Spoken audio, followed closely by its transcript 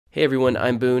Hey everyone,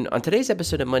 I'm Boone. On today's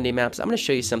episode of Monday Maps, I'm going to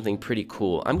show you something pretty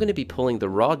cool. I'm going to be pulling the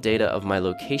raw data of my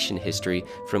location history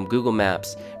from Google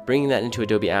Maps, bringing that into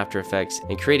Adobe After Effects,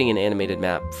 and creating an animated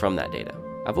map from that data.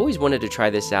 I've always wanted to try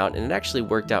this out, and it actually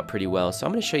worked out pretty well, so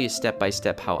I'm going to show you step by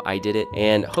step how I did it,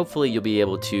 and hopefully you'll be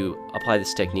able to apply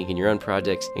this technique in your own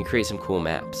projects and create some cool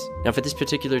maps. Now for this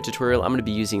particular tutorial, I'm going to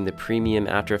be using the premium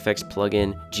After Effects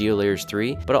plugin GEOlayers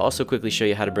 3, but I'll also quickly show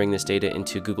you how to bring this data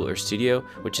into Google Earth Studio,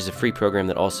 which is a free program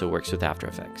that also works with After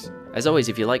Effects. As always,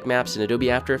 if you like maps in Adobe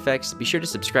After Effects, be sure to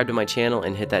subscribe to my channel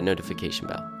and hit that notification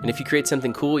bell. And if you create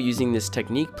something cool using this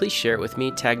technique, please share it with me,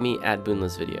 tag me at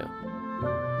BooneLivsVideo.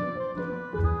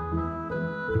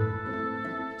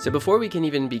 So before we can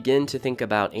even begin to think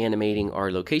about animating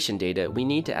our location data, we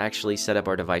need to actually set up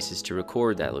our devices to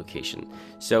record that location.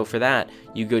 So for that,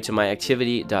 you go to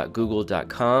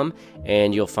myactivity.google.com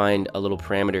and you'll find a little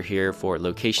parameter here for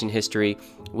location history,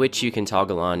 which you can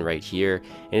toggle on right here.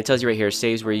 And it tells you right here,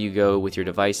 saves where you go with your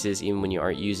devices, even when you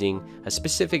aren't using a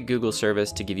specific Google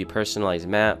service, to give you personalized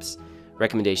maps,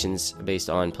 recommendations based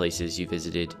on places you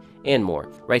visited, and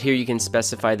more. Right here you can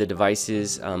specify the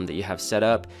devices that you have set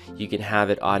up. You can have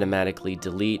it automatically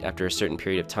delete after a certain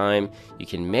period of time. You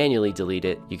can manually delete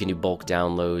it. You can do bulk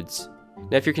downloads.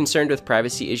 Now if you're concerned with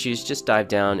privacy issues, just dive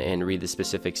down and read the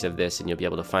specifics of this and you'll be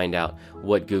able to find out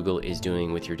what Google is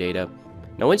doing with your data.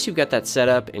 Now once you've got that set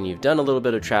up and you've done a little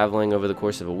bit of traveling over the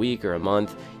course of a week or a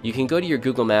month, you can go to your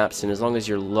Google Maps, and as long as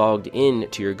you're logged in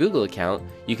to your Google account,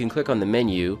 you can click on the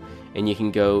menu and you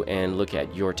can go and look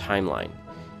at your timeline.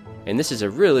 And this is a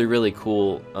really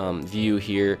cool view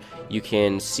here. You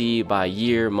can see by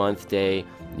year, month, day.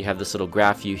 You have this little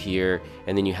graph view here,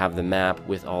 and then you have the map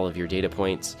with all of your data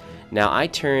points. Now I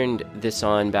turned this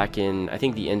on back in, I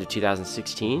think, the end of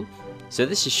 2016. So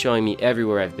this is showing me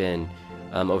everywhere I've been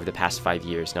over the past 5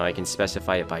 years. Now I can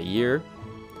specify it by year.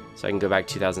 So I can go back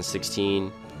to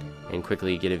 2016 and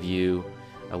quickly get a view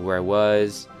of where I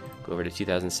was. Go over to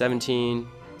 2017.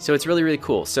 So it's really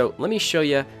cool. So let me show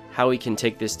you how we can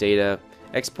take this data,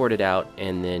 export it out,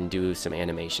 and then do some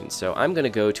animation. So I'm going to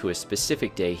go to a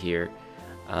specific day here.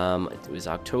 It was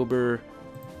October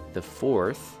the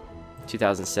 4th,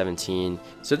 2017.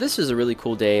 So this was a really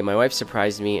cool day. My wife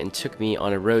surprised me and took me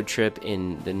on a road trip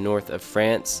in the north of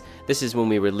France. This is when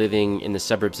we were living in the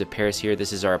suburbs of Paris here.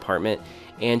 This is our apartment.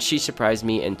 And she surprised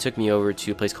me and took me over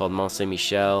to a place called Mont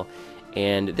Saint-Michel.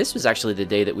 And this was actually the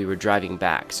day that we were driving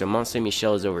back. So Mont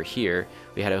Saint-Michel is over here.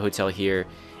 We had a hotel here.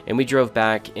 And we drove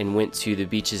back and went to the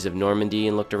beaches of Normandy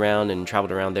and looked around and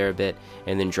traveled around there a bit,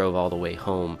 and then drove all the way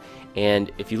home.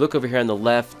 And if you look over here on the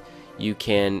left, you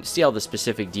can see all the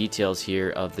specific details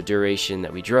here of the duration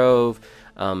that we drove,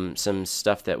 some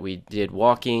stuff that we did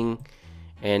walking.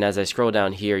 And as I scroll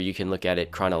down here, you can look at it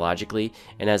chronologically.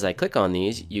 And as I click on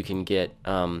these, you can get,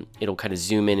 it'll kind of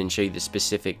zoom in and show you the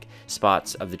specific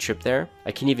spots of the trip there.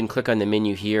 I can even click on the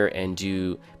menu here and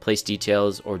do place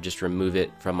details or just remove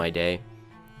it from my day.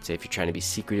 Say if you're trying to be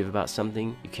secretive about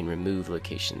something, you can remove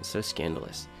locations. So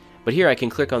scandalous. But here I can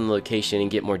click on the location and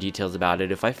get more details about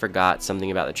it. If I forgot something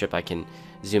about the trip, I can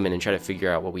zoom in and try to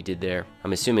figure out what we did there.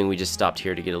 I'm assuming we just stopped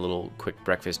here to get a little quick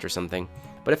breakfast or something.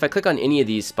 But if I click on any of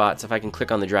these spots, if I can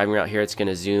click on the driving route here, it's going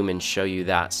to zoom and show you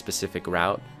that specific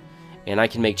route. And I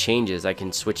can make changes. I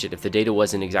can switch it. If the data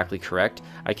wasn't exactly correct,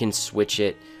 I can switch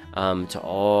it to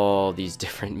all these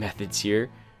different methods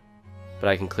here. But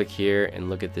I can click here and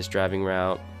look at this driving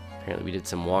route. Apparently we did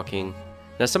some walking.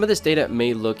 Now some of this data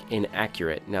may look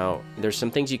inaccurate. Now there's some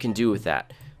things you can do with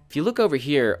that. If you look over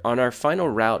here on our final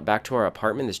route back to our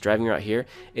apartment, this driving route here,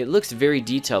 it looks very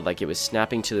detailed, like it was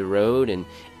snapping to the road and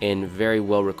very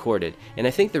well recorded. And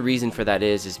I think the reason for that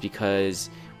is because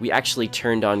we actually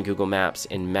turned on Google Maps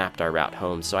and mapped our route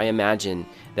home. So I imagine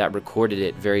that recorded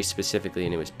it very specifically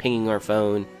and it was pinging our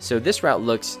phone. So this route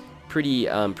looks pretty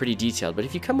detailed. But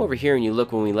if you come over here and you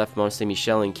look when we left Mont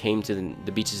Saint-Michel and came to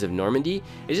the beaches of Normandy,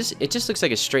 it just looks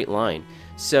like a straight line.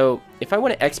 So if I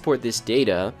want to export this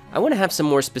data, I want to have some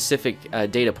more specific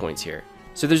data points here.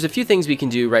 So there's a few things we can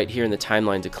do right here in the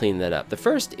timeline to clean that up. The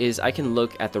first is I can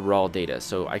look at the raw data.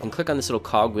 So I can click on this little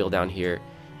cogwheel down here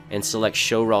and select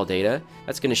show raw data.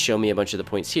 That's going to show me a bunch of the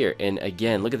points here. And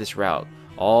again, look at this route.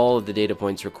 All of the data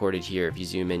points recorded here. If you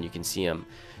zoom in, you can see them.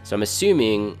 So I'm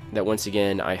assuming that once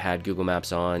again I had Google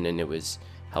Maps on and it was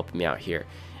helping me out here.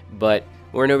 But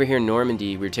we're over here in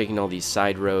Normandy, we were taking all these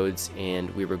side roads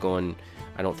and we were going,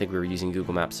 I don't think we were using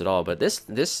Google Maps at all, but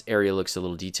this area looks a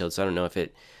little detailed, so I don't know if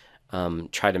it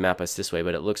tried to map us this way,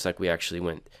 but it looks like we actually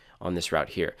went on this route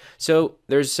here. So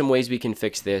there's some ways we can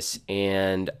fix this,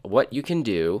 and what you can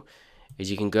do is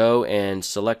you can go and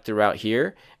select the route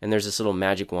here, and there's this little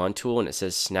magic wand tool and it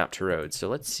says snap to road. So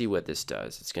let's see what this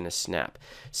does. It's going to snap.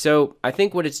 So I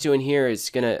think what it's doing here is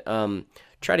going to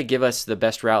try to give us the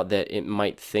best route that it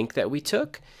might think that we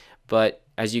took, but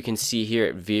as you can see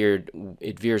here,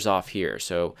 it veers off here.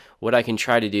 So what I can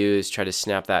try to do is try to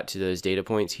snap that to those data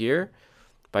points here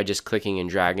by just clicking and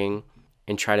dragging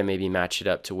and try to maybe match it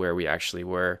up to where we actually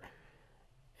were.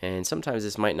 And sometimes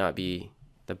this might not be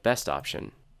the best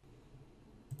option.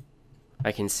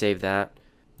 I can save that,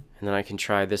 and then I can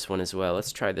try this one as well.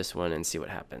 Let's try this one and see what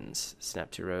happens.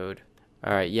 Snap to road.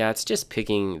 All right, yeah, it's just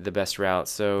picking the best route.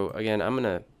 So again, I'm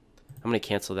gonna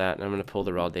cancel that, and I'm gonna pull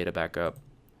the raw data back up.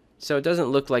 So it doesn't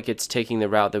look like it's taking the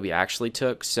route that we actually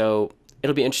took. So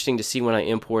it'll be interesting to see when I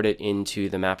import it into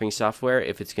the mapping software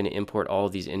if it's going to import all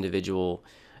of these individual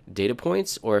data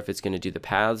points, or if it's going to do the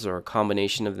paths or a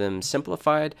combination of them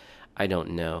simplified. I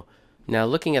don't know. Now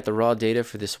looking at the raw data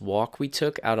for this walk we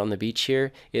took out on the beach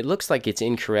here, it looks like it's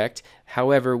incorrect.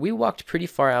 However, we walked pretty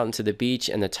far out into the beach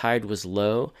and the tide was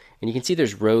low, and you can see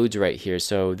there's roads right here.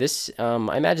 So this, I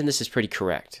imagine this is pretty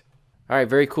correct. All right,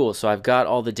 very cool. So I've got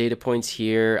all the data points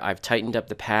here. I've tightened up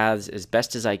the paths as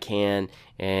best as I can,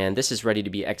 and this is ready to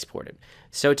be exported.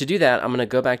 So to do that, I'm going to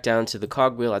go back down to the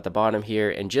cogwheel at the bottom here,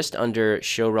 and just under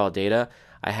Show Raw Data,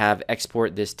 I have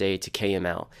Export This Day to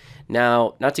KML.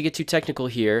 Now, not to get too technical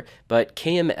here, but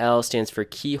KML stands for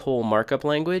Keyhole Markup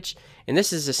Language, and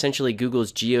this is essentially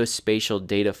Google's geospatial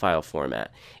data file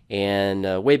format.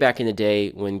 And way back in the day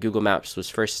when Google Maps was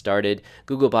first started,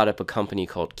 Google bought up a company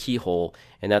called Keyhole,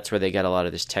 and that's where they got a lot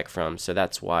of this tech from. So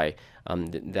that's why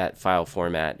that file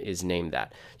format is named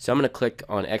that. So I'm going to click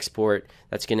on Export.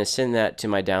 That's going to send that to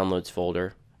my Downloads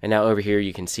folder. And now over here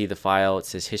you can see the file. It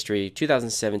says History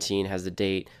 2017, has the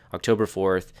date October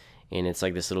 4th, and it's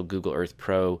like this little Google Earth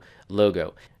Pro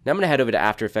logo. Now I'm going to head over to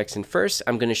After Effects, and first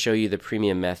I'm going to show you the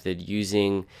premium method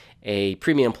using a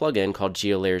premium plugin called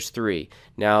GeoLayers 3.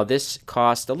 Now this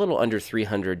cost a little under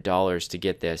 $300 to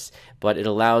get this, but it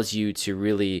allows you to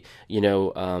really,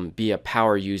 be a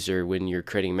power user when you're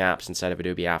creating maps inside of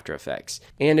Adobe After Effects.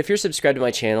 And if you're subscribed to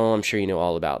my channel, I'm sure you know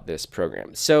all about this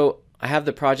program. So I have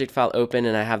the project file open,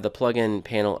 and I have the plugin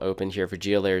panel open here for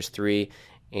GeoLayers 3.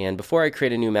 And before I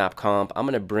create a new map comp, I'm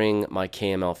going to bring my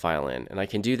KML file in. And I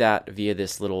can do that via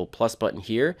this little plus button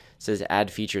here. It says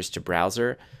Add Features to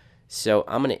Browser. So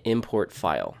I'm going to import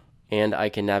file. And I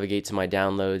can navigate to my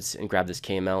downloads and grab this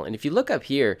KML. And if you look up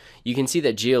here, you can see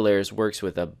that GeoLayers works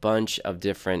with a bunch of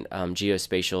different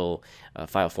geospatial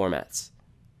file formats.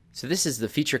 So this is the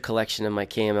feature collection of my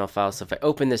KML file. So if I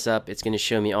open this up, it's going to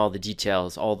show me all the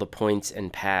details, all the points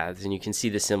and paths. And you can see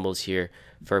the symbols here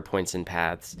for points and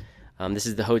paths. This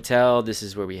is the hotel. This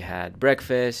is where we had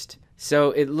breakfast. So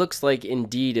it looks like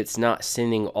indeed it's not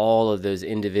sending all of those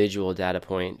individual data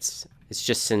points. It's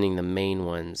just sending the main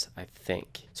ones, I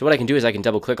think. So what I can do is I can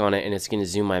double click on it, and it's going to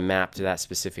zoom my map to that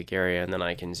specific area, and then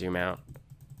I can zoom out.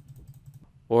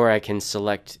 Or I can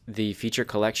select the feature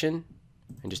collection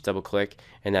and just double click,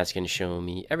 and that's going to show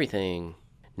me everything.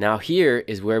 Now here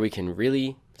is where we can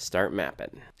really start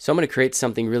mapping. So I'm going to create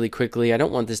something really quickly. I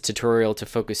don't want this tutorial to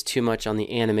focus too much on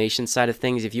the animation side of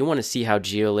things. If you want to see how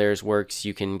GeoLayers works,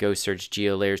 you can go search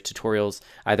GeoLayers tutorials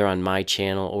either on my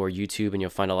channel or YouTube, and you'll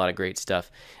find a lot of great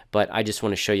stuff. But I just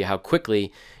want to show you how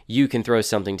quickly you can throw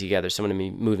something together. So I'm going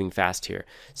to be moving fast here.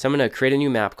 So I'm going to create a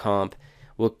new map comp.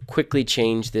 We'll quickly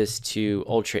change this to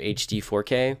Ultra HD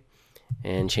 4K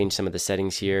and change some of the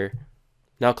settings here.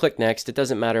 Now click Next. It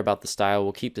doesn't matter about the style.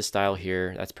 We'll keep the style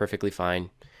here. That's perfectly fine.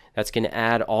 That's going to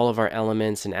add all of our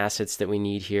elements and assets that we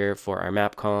need here for our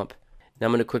map comp. Now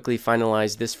I'm going to quickly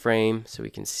finalize this frame so we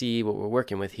can see what we're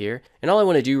working with here. And all I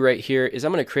want to do right here is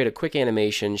I'm going to create a quick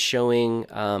animation showing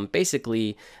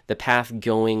basically the path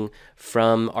going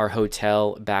from our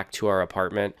hotel back to our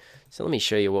apartment. So let me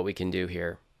show you what we can do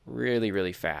here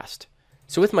really fast.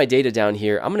 So with my data down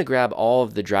here, I'm going to grab all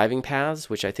of the driving paths,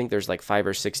 which I think there's like 5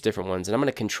 or 6 different ones, and I'm going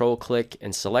to control click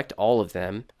and select all of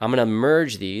them. I'm going to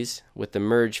merge these with the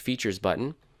Merge Features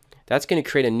button. That's going to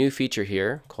create a new feature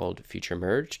here called Feature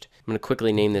Merged. I'm going to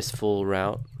quickly name this full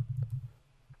route.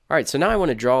 All right, so now I want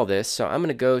to draw this, so I'm going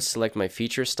to go select my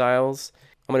feature styles.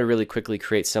 I'm going to really quickly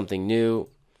create something new.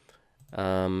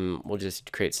 We'll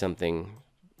just create something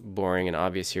boring and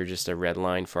obvious here, just a red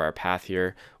line for our path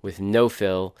here with no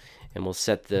fill. And we'll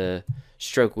set the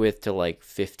stroke width to like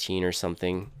 15 or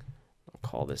something. I'll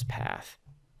call this path.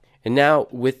 And now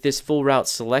with this full route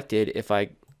selected, if I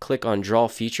click on Draw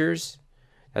Features,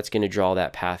 that's going to draw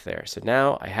that path there. So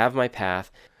now I have my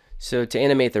path. So to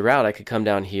animate the route, I could come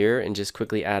down here and just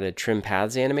quickly add a Trim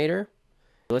Paths animator.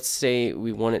 Let's say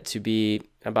we want it to be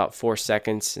about 4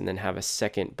 seconds and then have a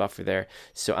second buffer there.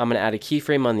 So I'm going to add a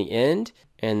keyframe on the end,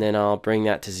 and then I'll bring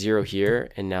that to 0 here,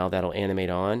 and now that'll animate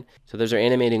on. So those are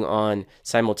animating on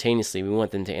simultaneously. We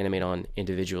want them to animate on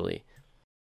individually.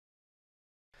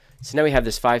 So now we have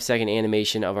this 5-second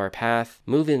animation of our path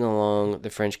moving along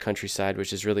the French countryside,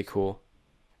 which is really cool.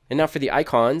 And now for the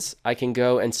icons, I can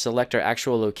go and select our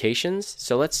actual locations.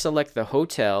 So let's select the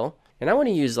hotel. And I want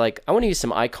to use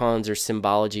some icons or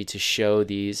symbology to show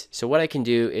these. So what I can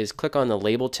do is click on the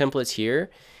label templates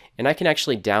here, and I can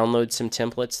actually download some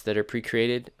templates that are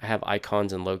pre-created. I have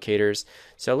icons and locators.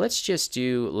 So let's just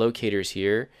do locators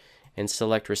here and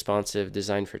select responsive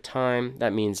design for time.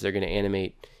 That means they're going to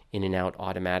animate in and out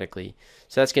automatically.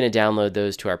 So that's going to download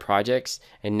those to our projects.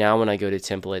 And now when I go to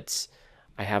templates,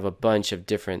 I have a bunch of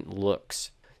different looks.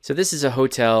 So this is a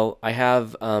hotel. I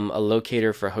have a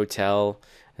locator for hotel.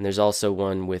 And there's also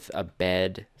one with a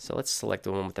bed. So let's select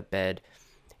the one with the bed.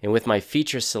 And with my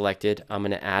features selected, I'm going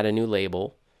to add a new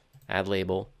label, add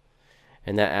label.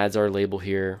 And that adds our label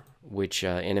here, which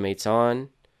animates on.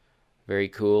 Very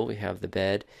cool. We have the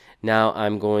bed. Now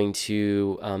I'm going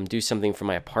to do something for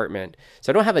my apartment.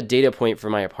 So I don't have a data point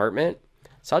for my apartment.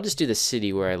 So I'll just do the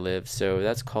city where I live. So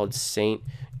that's called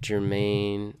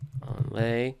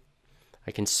Saint-Germain-en-Laye.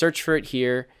 I can search for it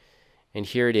here. And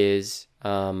here it is.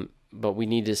 But we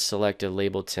need to select a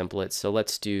label template. So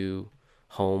let's do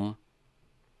home,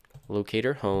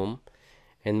 locator home.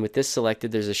 And with this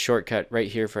selected, there's a shortcut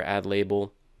right here for add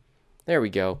label. There we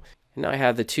go. And now I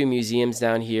have the 2 museums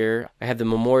down here. I have the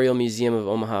Memorial Museum of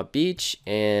Omaha Beach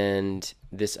and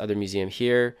this other museum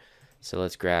here. So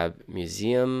let's grab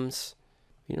museums.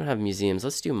 We don't have museums.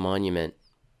 Let's do monument.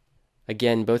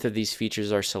 Again, both of these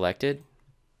features are selected.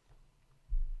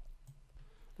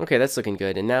 Okay, that's looking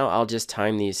good. And now I'll just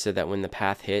time these so that when the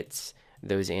path hits,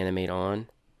 those animate on.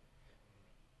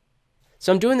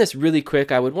 So I'm doing this really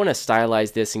quick. I would want to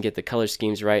stylize this and get the color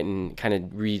schemes right and kind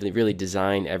of really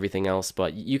design everything else.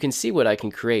 But you can see what I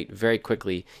can create very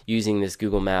quickly using this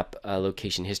Google Map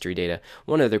location history data.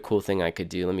 One other cool thing I could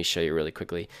do, let me show you really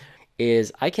quickly,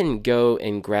 is I can go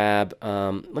and grab,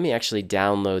 let me actually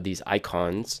download these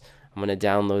icons. I'm going to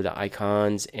download the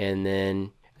icons, and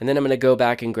then I'm going to go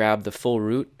back and grab the full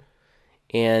route,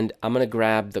 and I'm going to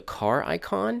grab the car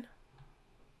icon.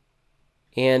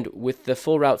 And with the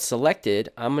full route selected,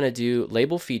 I'm going to do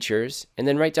label features, and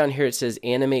then right down here it says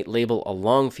animate label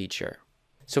along feature.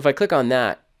 So if I click on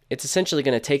that, it's essentially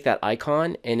going to take that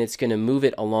icon and it's going to move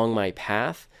it along my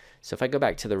path. So if I go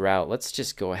back to the route, let's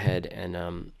just go ahead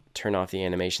and turn off the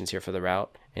animations here for the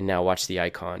route, and now watch the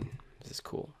icon. This is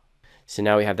cool. So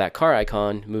now we have that car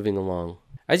icon moving along.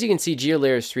 As you can see,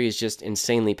 GeoLayers 3 is just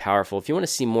insanely powerful. If you want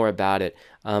to see more about it,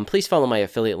 please follow my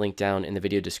affiliate link down in the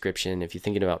video description if you're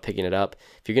thinking about picking it up.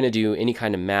 If you're going to do any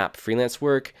kind of map freelance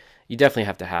work, you definitely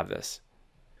have to have this.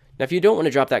 Now, if you don't want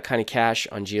to drop that kind of cash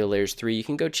on GeoLayers 3, you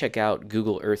can go check out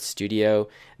Google Earth Studio.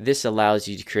 This allows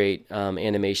you to create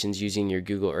animations using your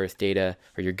Google Earth data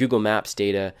or your Google Maps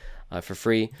data for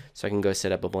free. So I can go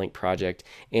set up a blank project.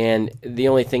 And the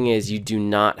only thing is, you do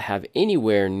not have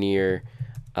anywhere near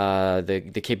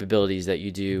the capabilities that you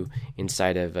do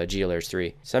inside of GeoLayers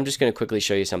 3. So I'm just going to quickly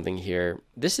show you something here.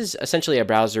 This is essentially a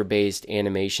browser-based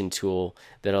animation tool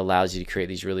that allows you to create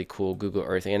these really cool Google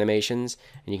Earth animations,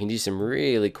 and you can do some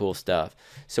really cool stuff.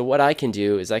 So what I can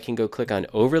do is I can go click on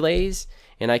overlays,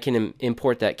 and I can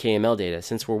import that KML data.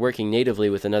 Since we're working natively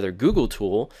with another Google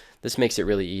tool, this makes it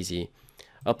really easy.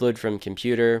 Upload from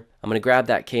computer. I'm going to grab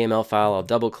that KML file, I'll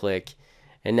double click,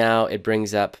 and now it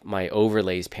brings up my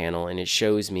overlays panel, and it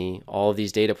shows me all of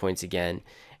these data points again,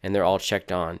 and they're all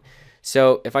checked on.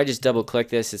 So if I just double click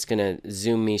this, it's going to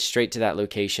zoom me straight to that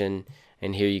location,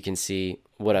 and here you can see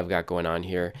what I've got going on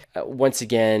here. Once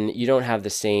again, you don't have the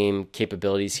same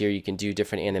capabilities here. You can do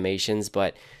different animations,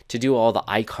 but to do all the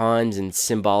icons and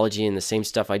symbology and the same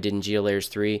stuff I did in GeoLayers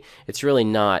 3, it's really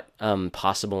not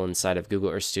possible inside of Google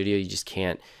Earth Studio. You just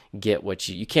can't get what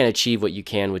you can't achieve what you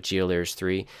can with GeoLayers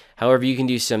 3. However, you can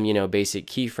do some basic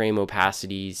keyframe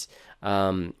opacities,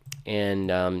 and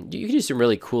you can do some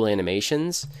really cool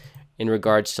animations in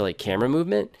regards to like camera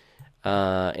movement.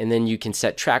 And then you can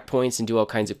set track points and do all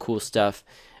kinds of cool stuff,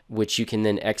 which you can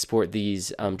then export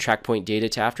these track point data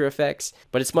to After Effects,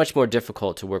 but it's much more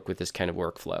difficult to work with this kind of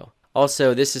workflow.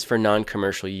 Also, this is for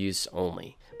non-commercial use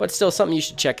only, but still something you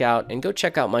should check out, and go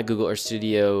check out my Google Earth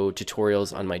Studio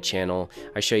tutorials on my channel.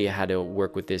 I show you how to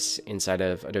work with this inside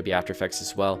of Adobe After Effects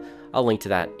as well. I'll link to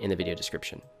that in the video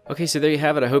description. Okay, so there you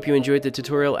have it. I hope you enjoyed the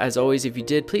tutorial. As always, if you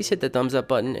did, please hit the thumbs up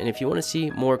button. And if you want to see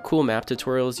more cool map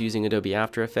tutorials using Adobe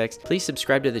After Effects, please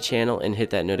subscribe to the channel and hit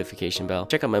that notification bell.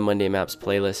 Check out my Monday Maps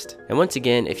playlist. And once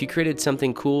again, if you created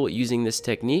something cool using this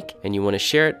technique and you want to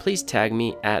share it, please tag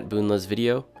me at Boone Loves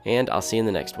Video, and I'll see you in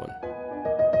the next one.